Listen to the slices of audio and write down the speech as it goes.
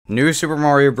New Super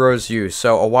Mario Bros. U.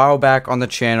 So a while back on the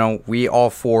channel, we all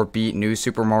four beat New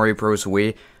Super Mario Bros.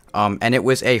 Wii, and it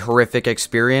was a horrific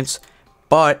experience.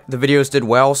 But the videos did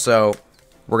well, so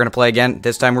we're gonna play again.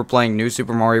 This time we're playing New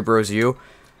Super Mario Bros. U.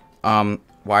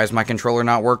 Why is my controller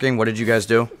not working? What did you guys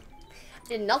do?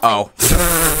 Did nothing. Oh,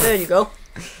 There you go.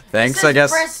 thanks. I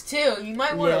guess Press 2. You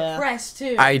might want to press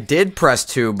 2. I did press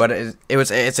 2, but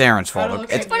it's Aaron's fault.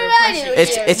 What It's did I do?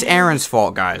 it's Aaron's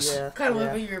fault, guys. Yeah. Kind of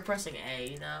like you were pressing A,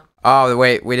 you know. Oh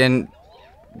wait, we didn't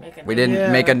Yeah.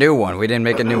 make a new one. We didn't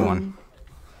make a new one.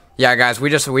 Yeah, guys, we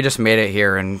just made it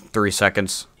here in 3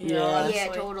 seconds. Yeah, Yeah. honestly. Yeah,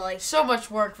 totally. So much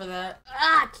work for that.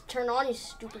 Ah, turn on, you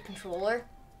stupid controller.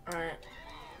 All right.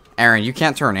 Aaron, you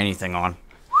can't turn anything on.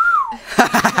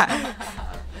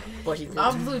 But he did.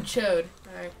 I'm blue chode.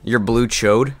 All right. You're blue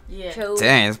chode. Yeah. Chode.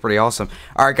 Dang, that's pretty awesome.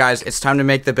 All right, guys, it's time to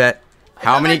make the bet.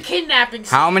 How Another many kidnapping?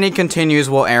 how many continues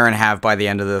will Aaron have by the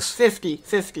end of this? 50.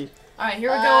 All right,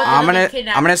 here we go. With I'm another gonna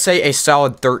kidnapping. say a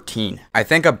solid 13. I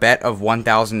think a bet of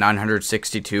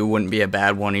 1,962 wouldn't be a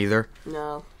bad one either.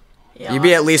 No. Yeah, You'd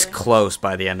be at least honestly. close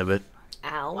by the end of it.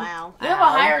 Ow. Wow. You have a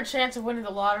higher chance of winning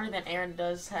the lottery than Aaron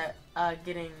does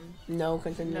getting No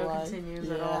continue. no live.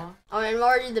 continues at Yeah. all. I'm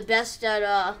already the best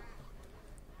at,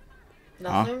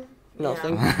 Nothing.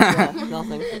 Nothing. Yeah. Yeah,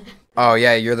 nothing. Oh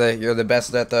yeah, you're the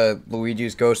best at the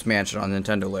Luigi's Ghost Mansion on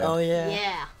Nintendo Land. Oh yeah.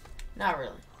 yeah. Not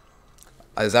really.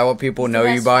 Is that what people know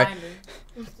you Best by?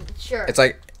 finder. Sure.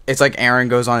 It's like Aaron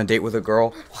goes on a date with a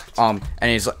girl, and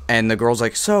the girl's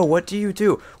like, "So, what do you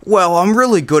do?" "Well, I'm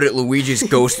really good at Luigi's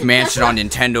Ghost Mansion on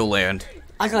Nintendo Land,"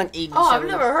 I got an 87. Oh, I've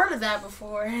never heard of that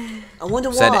before. I wonder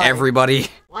why. said everybody.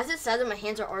 Why is it sad that my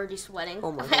hands are already sweating?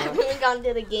 Oh my I God. haven't even gotten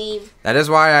to the game. That is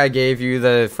why I gave you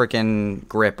the freaking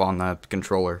grip on the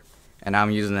controller, and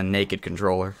I'm using the naked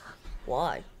controller.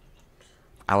 Why?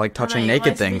 I like touching He naked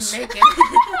likes being things. naked.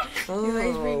 Oh,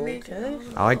 likes being naked.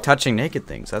 okay. I like touching naked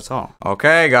things. That's all.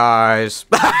 Okay, guys.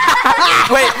 wait,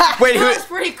 That was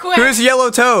pretty quick. who's Yellow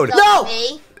Toad? No!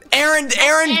 Me? Aaron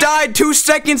died 2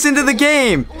 seconds into the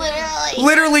game. Literally.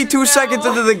 Literally 2 seconds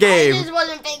into the I game. just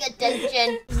wasn't paying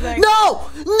attention. No!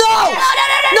 No!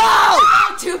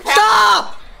 Two pounds.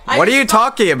 Stop! What are you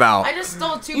talking about? I just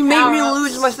stole 2 You made me power-ups.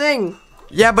 lose my thing.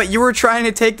 Yeah, but you were trying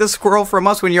to take the squirrel from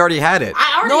us when you already had it.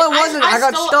 No, I wasn't. I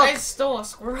got stuck. I stole a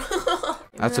squirrel.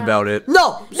 That's about it.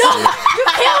 No! No! You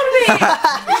killed me!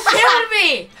 You killed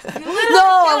me! You literally No, I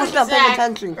killed was me, not paying Zach.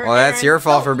 attention. Or Well, that's Aaron. your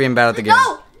fault for being bad at the game.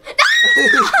 No!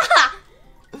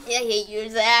 Yeah, I hate you,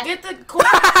 Zach. Get the corn.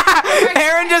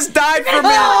 Aaron just died for me.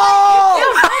 No!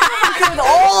 You killed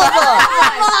all of us!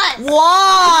 Come on!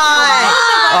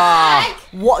 Why?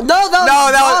 What? No,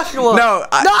 that was Joshua. no.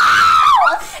 No!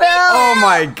 I fell! Oh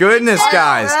my goodness,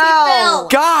 guys. Ow.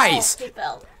 Guys, He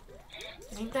fell.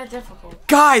 Ain't that difficult.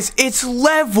 guys, it's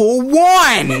level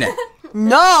 1.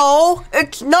 No,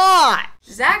 it's not.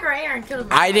 Zach or Aaron killed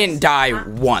me. I didn't die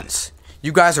once.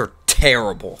 You guys are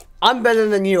terrible. I'm better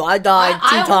than you. I died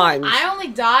two times. I only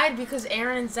died because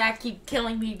Aaron and Zach keep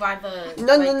killing me by the.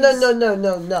 No.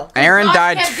 Aaron Josh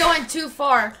died. kept going too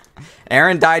far.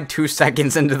 Aaron died 2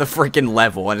 seconds into the freaking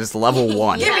level, and it's level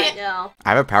 1. Give me Yeah, it. no. I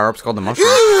have a power up called the mushroom.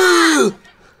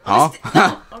 Huh?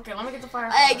 Okay, let me get the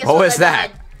fire. Hey, guess What what was I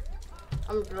that? died?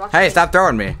 I'm rushing. Hey, stop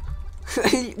throwing me.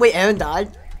 Wait, Aaron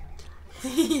died?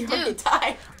 You already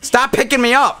died. Stop picking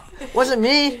me up. Wasn't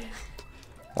me.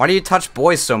 Why do you touch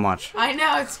boys so much? I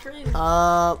know it's crazy.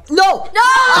 No!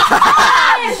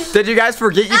 Did you guys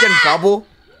forget you can bubble?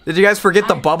 Did you guys forget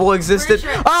the bubble existed?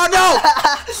 Pretty sure-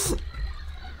 Oh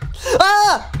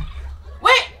Ah!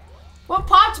 Wait, what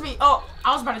popped me? Oh,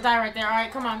 I was about to die right there. All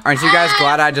right, come on. no! Aren't you guys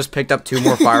glad I just picked up 2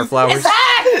 more fire flowers?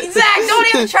 Zach, don't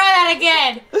even try that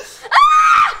again.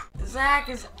 Zach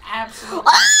is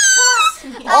absolutely.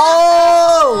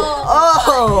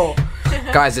 Oh!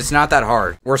 Guys, it's not that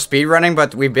hard. We're speedrunning,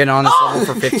 but we've been on this level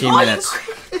for 15 minutes.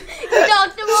 You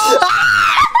knocked him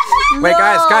off. Wait,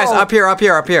 guys, up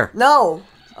here. No.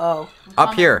 Oh.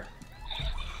 Up here.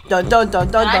 Dun dun dun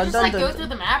dun Did I dun just dun like go dun. through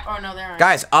the map? Oh no, there aren't.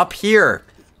 Guys, up here.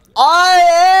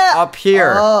 I am. Up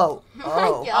here. Oh. Oh,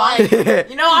 Oh. God.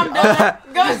 You know I'm done.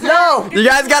 Go Zach. No. You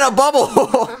guys got a bubble. No.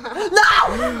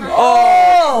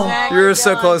 Oh, Zach, you were you're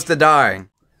so done. close to dying.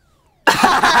 You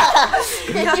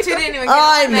didn't even get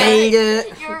I it. made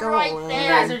it. You're Don't right worry. You there.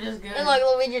 guys are just good. And look,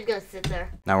 Luigi's gonna sit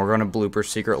there. Now we're going to blooper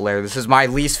secret lair. This is my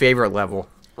least favorite level.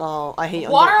 Oh, I hate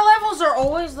Water levels are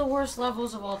always the worst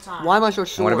levels of all time. Why am I so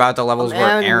short? And what about the levels I'm where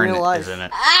Aaron in Aaron real life. is in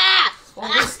it? Ah!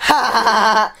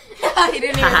 He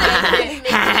didn't even make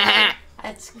it.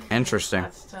 That's Interesting.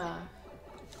 tough.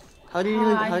 How do you Oh,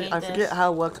 even? I hate I forget this.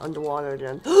 how it works underwater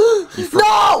again. You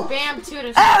No! Bam, tutor.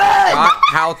 forgot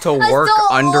how to I work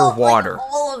stole underwater.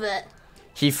 All of it.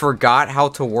 He forgot how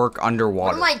to work What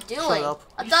underwater. am I doing? up.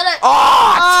 I thought I.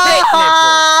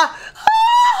 Oh,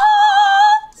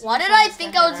 Why did I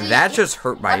think I was? tit nipple. That just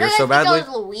hurt my Why did ear I so think I badly. was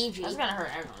Luigi? That's gonna hurt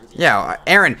everyone's ears. Yeah,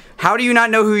 Aaron, how do you not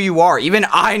know who you are? Even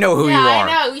I know who you are.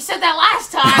 I know. You said that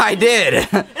last time. I did.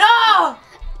 No. I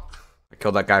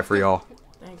killed that guy for y'all.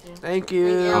 Thank you. Thank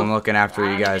you. I'm looking after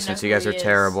I you don't guys even since know you guys who are he is.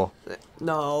 terrible.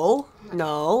 No.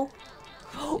 No.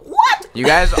 What? You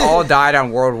guys all died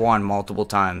on World 1 multiple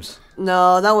times.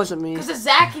 No, that wasn't me. Because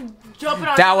Zach keep jumping on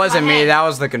top That of wasn't my me, head. that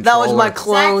was the That controller. was my Zach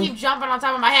clone. keep jumping on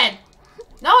top of my head.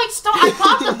 No, I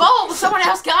popped the bubble, but someone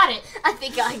else got it. I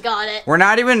think I got it. We're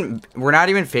not even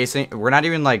facing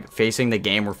the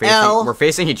game. L. We're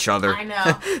facing each other. I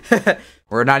know.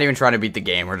 We're not even trying to beat the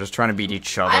game. We're just trying to beat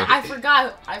each other. I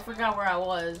forgot where I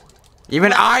was.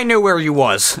 Even I knew where you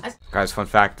was. I- Guys, fun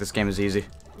fact, this game is easy.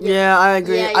 Yeah, I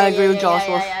agree. Yeah, I agree with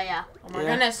Joshua. Yeah. Oh my Yeah.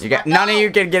 goodness. You got none of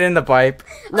you can get in the pipe.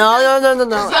 No.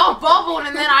 Y'all bubbled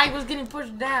and then I was getting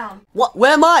pushed down. What?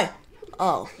 Where am I?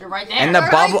 Oh. You're right there. In the We're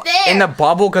right bubble there. in the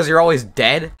bubble because you're always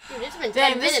dead. Dude, it's been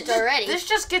Dang, 10 this minutes just, already. this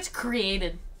just gets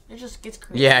created. It just gets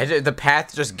created. Yeah, the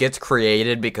path just gets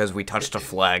created because we touched a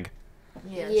flag.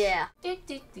 Yes. Yeah.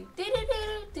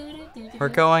 We're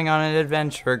going on an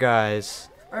adventure, guys.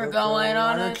 We're going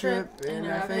on a trip in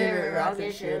our favorite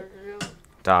rocket ship.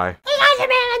 Die.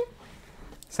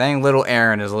 Saying little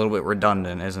Aaron is a little bit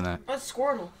redundant, isn't it? That's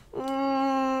Squirtle.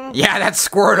 Yeah, that's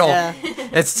Squirtle. Yeah.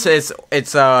 It's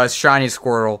shiny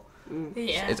Squirtle.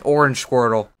 Yeah. It's orange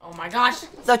Squirtle. Oh my gosh.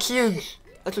 That's huge.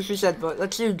 That's what she said, but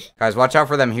that's huge. Guys, watch out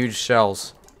for them huge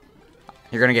shells.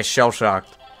 You're gonna get shell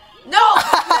shocked. No!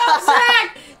 No,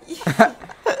 Zach!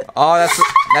 Oh,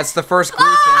 that's the first glue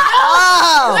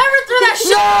Oh! Whoever threw that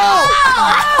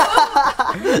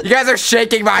shit! thing. You guys are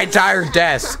shaking my entire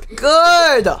desk.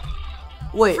 Good.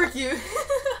 Wait. Frick you.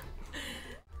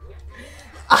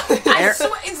 Aaron-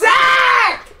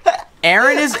 Zach!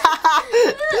 Aaron is.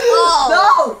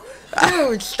 Oh. No.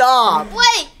 Dude, stop.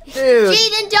 Wait. Dude.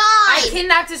 Jaden I died.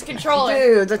 kidnapped his controller.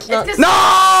 Dude, that's not. It's 'cause- No!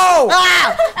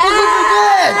 Ah!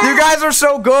 You guys are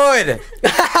so good.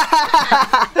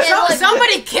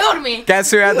 Somebody killed me.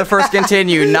 Guess who had the first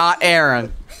continue? Not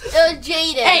Aaron. It was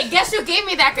Jaden. Hey, guess who gave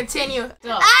me that continue?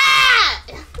 Ah!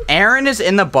 Aaron is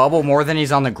in the bubble more than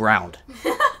he's on the ground.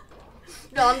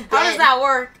 No, I'm dead. How does that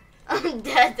work? I'm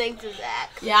dead thanks to Zach.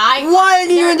 Yeah, I. Why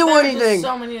didn't you even do there were anything? just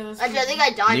so many of those. I think I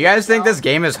died. Do you guys think myself. this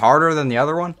game is harder than the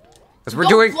other one? Because I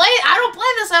don't play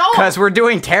this at all. Because we're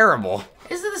doing terrible.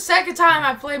 This is the second time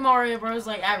I played Mario Bros.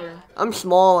 Like ever. I'm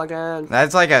small again.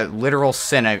 That's like a literal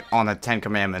sin on the 10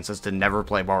 Commandments is to never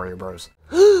play Mario Bros.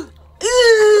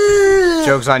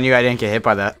 Joke's on you, I didn't get hit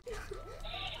by that.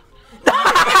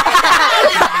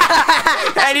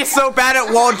 And he's so bad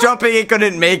at wall jumping he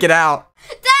couldn't make it out.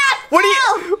 Dad! What are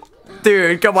you...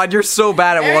 Dude, come on, you're so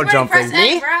bad at wall Everybody jumping. press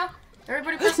A, bro.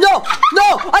 Everybody press A. No, no,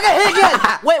 I got hit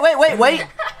again. Wait.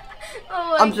 Oh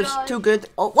my I'm just God. too good.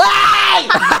 Oh, wait!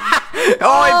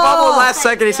 Oh, he bubbled last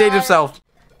second, he saved God. himself.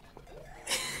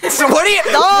 So what is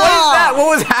that?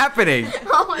 What was happening?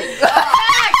 Oh my God.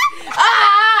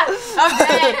 Ah! I'm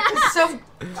dead. So.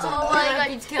 Oh my God.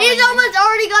 Keeps killing He's me. almost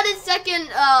already got his second,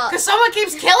 Cause someone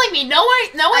keeps killing me. No one's.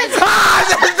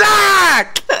 Ah,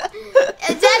 Zach!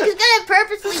 and Zach is gonna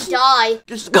purposely die.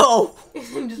 Just go.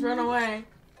 Just run away.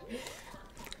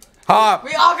 Ah,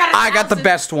 We all got. I got the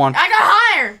best one. I got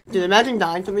higher. Dude, imagine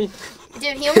dying to me.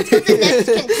 Dude, he almost got the next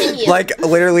continue. Like,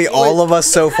 literally all of us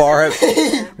so far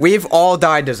have... We've all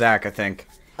died to Zach, I think.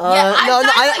 No,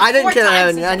 I didn't kill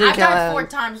Aaron. I didn't kill died 4 Aaron.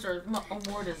 times or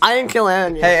more. I didn't kill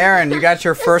Aaron yet. Hey, Aaron, you got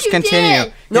your first you continue.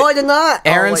 did. No, I did not.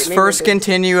 Aaron's Oh, wait, maybe first I did.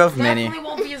 continue of many. Definitely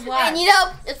won't be his last. And you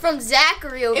know, it's from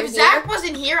Zachary over If here. Zach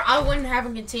wasn't here, I wouldn't have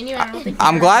him continue. I don't think.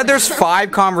 I'm glad there's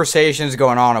 5 conversations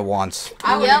going on at once.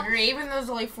 I would Yep. agree, even though there's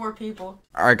only 4 people.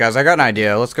 Alright, guys, I got an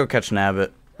idea. Let's go catch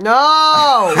Nabbit.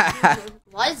 No.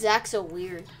 Why is Zach so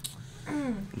weird?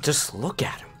 Just look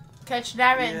at him. Catch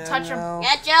Nabbit and touch him.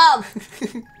 Get job.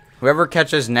 Whoever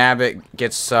catches Nabbit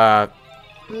gets, $1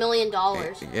 million.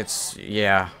 it's,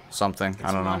 yeah, something.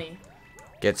 I don't know. Money.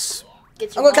 Gets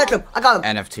Gets I'm gonna catch him. I got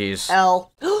him. NFTs.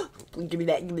 L. Give me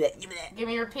that. Give me that. Give me that. Give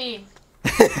me your P.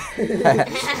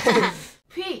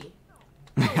 P.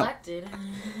 Collected.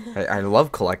 I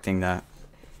love collecting that.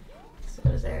 So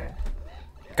what is there?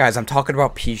 Guys, I'm talking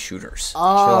about pea shooters. Chill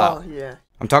Oh, out. yeah.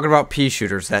 I'm talking about pea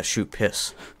shooters that shoot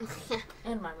piss.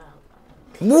 In my mouth.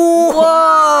 Whoa!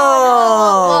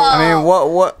 Whoa. I mean,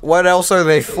 what else are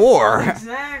they for?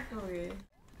 Exactly.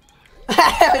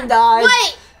 Aaron died.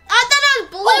 Wait, I thought I was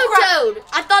Blue Toad.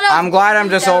 I thought I was I'm glad I'm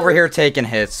Blue just Toad. over here taking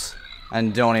hits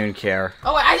and don't even care.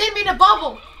 Oh wait, I didn't mean to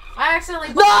bubble. I I accidentally.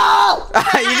 No!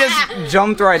 You just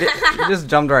jumped right. You just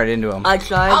jumped right into him. I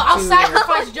tried I'll to.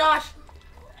 sacrifice Josh.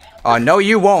 Oh no,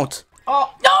 you won't.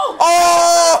 Oh no!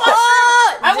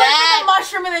 Oh! I went for the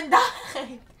mushroom and then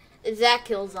died. Zach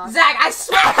kills us. Zach, I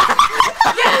swear.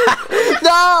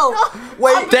 No!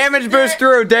 Wait. Damage boost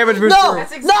through. Damage boost No! through.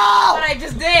 That's exactly what I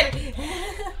just did.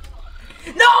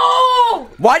 No!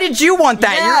 Why did you want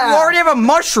that? Yeah. You already have a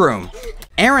mushroom.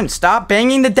 Aaron, stop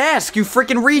banging the desk, you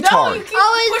freaking No, you retard. keep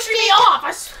Oh, pushing me off.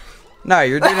 I swear. No,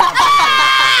 you're doing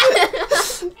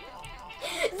it.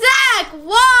 Zach,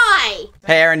 why?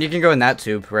 Hey, Aaron, you can go in that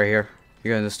tube right here.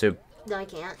 You go in this tube. No, I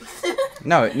can't.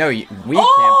 No, we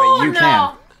Oh, can't, but you no.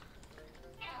 can.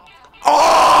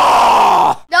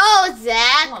 Oh! No,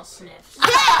 Zach. Oh, sniffs.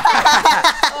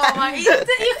 Oh my! You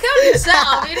killed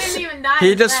yourself. You didn't even die.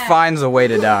 He in just that. finds a way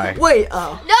to die. Wait,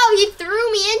 oh. No, he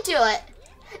threw me into it.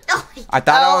 No, I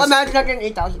thought Oh, I was. imagine I getting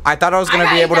 8,000. I thought I was gonna I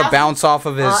got be able to 8,000. bounce off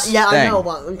of his Yeah, thing. I know,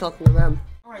 but I'm talking to them.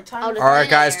 Alright, time. Oh, to- All right,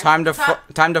 guys, time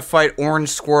to fight Orange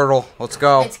Squirtle. Let's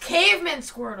go. It's Caveman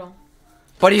Squirtle.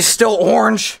 But he's still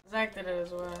orange. Zach did it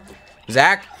as well.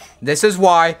 Zach, this is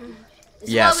why. this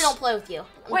Yes. is why we don't play with you.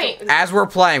 Wait. As we're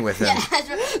playing with him,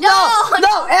 No,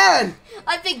 No, Aaron!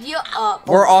 I picked you up.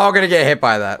 we're all gonna get hit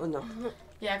by that. Oh, no.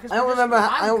 Yeah, because I don't remember-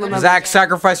 I don't remember. Zach,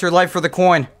 sacrifice your life for the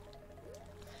coin.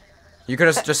 You could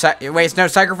have just wait. No,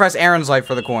 sacrifice Aaron's life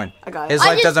for the coin. I got it. His I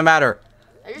life just- doesn't matter.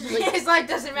 I just like, His life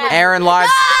doesn't matter. Aaron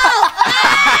lives.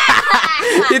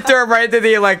 He threw him right into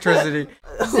the electricity.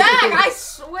 Zach, I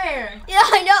swear. yeah,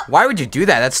 I know. Why would you do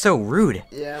that? That's so rude.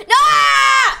 Yeah.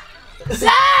 No!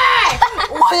 Zach!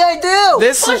 What did I do?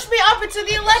 This Push me up into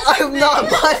the electric I'm not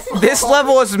thing. my fault. this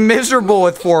level is miserable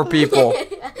with 4 people.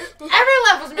 Every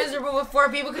level's miserable with 4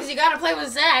 people because you gotta play with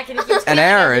Zach and he keeps And killing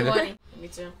Aaron. everybody. Me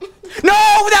too.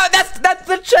 No, that's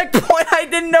the checkpoint. I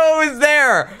didn't know it was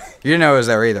there. You didn't know it was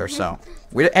there either. So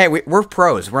we're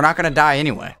pros. We're not gonna die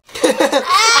anyway.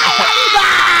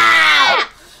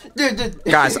 Dude.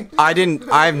 Guys,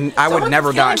 I would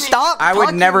never die. Stop I would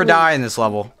talking never to me. die in this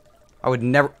level. I would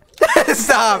never.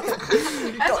 Stop.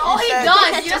 That's all he said-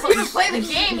 does. He doesn't even play the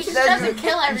game. He just doesn't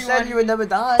kill You said you everyone. would never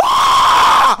die.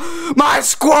 Ah! My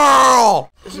squirrel!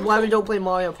 This is why we don't play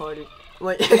Mario Party.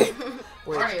 Wait. Wait.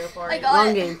 Mario Party. I got Wrong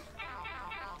it. game.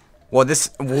 Well,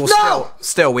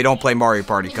 still we don't play Mario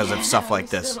Party because of stuff like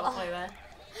Still this. don't play that.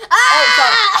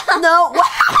 No. What?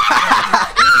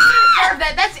 Deserve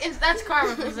that. That's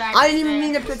karma for Zach. I didn't even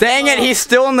mean to pick. Dang it, he's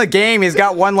still in the game. He's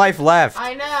got 1 life left.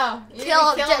 I know. You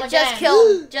Kill, need to kill him just again.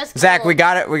 kill, just kill Zach, we him.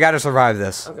 got it. We got to survive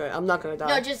this. Okay, I'm not gonna die.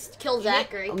 No, just kill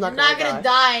Zachary. I'm I'm not not gonna gonna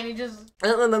die. die and he just. I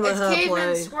don't remember It's how to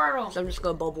Caveman play. Squirtle. So I'm just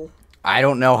gonna bubble. I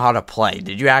don't know how to play.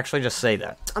 Did you actually just say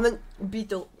that? I mean, beat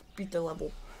the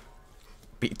level.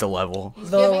 Beat the level. He's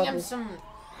The giving level. him some.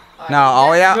 No, all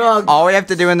Drugs. we have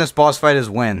to do in this boss fight is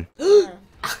win. Dumb.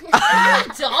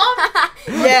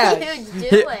 Yeah. What are you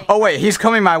doing? Oh wait, he's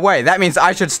coming my way. That means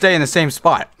I should stay in the same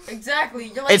spot. Exactly.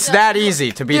 You're like It's that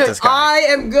easy to beat Dude, this guy. I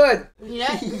am good.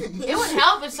 Yeah. It would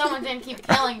help if someone didn't keep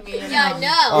killing me. Yeah, I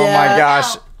know. Oh Yeah. my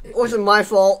gosh. It wasn't my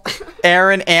fault.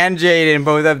 Aaron and Jaden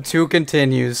both have 2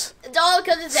 continues. It's all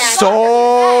because of Zach.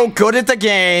 So good at the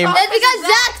game. It's because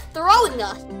Zach's throwing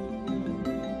us.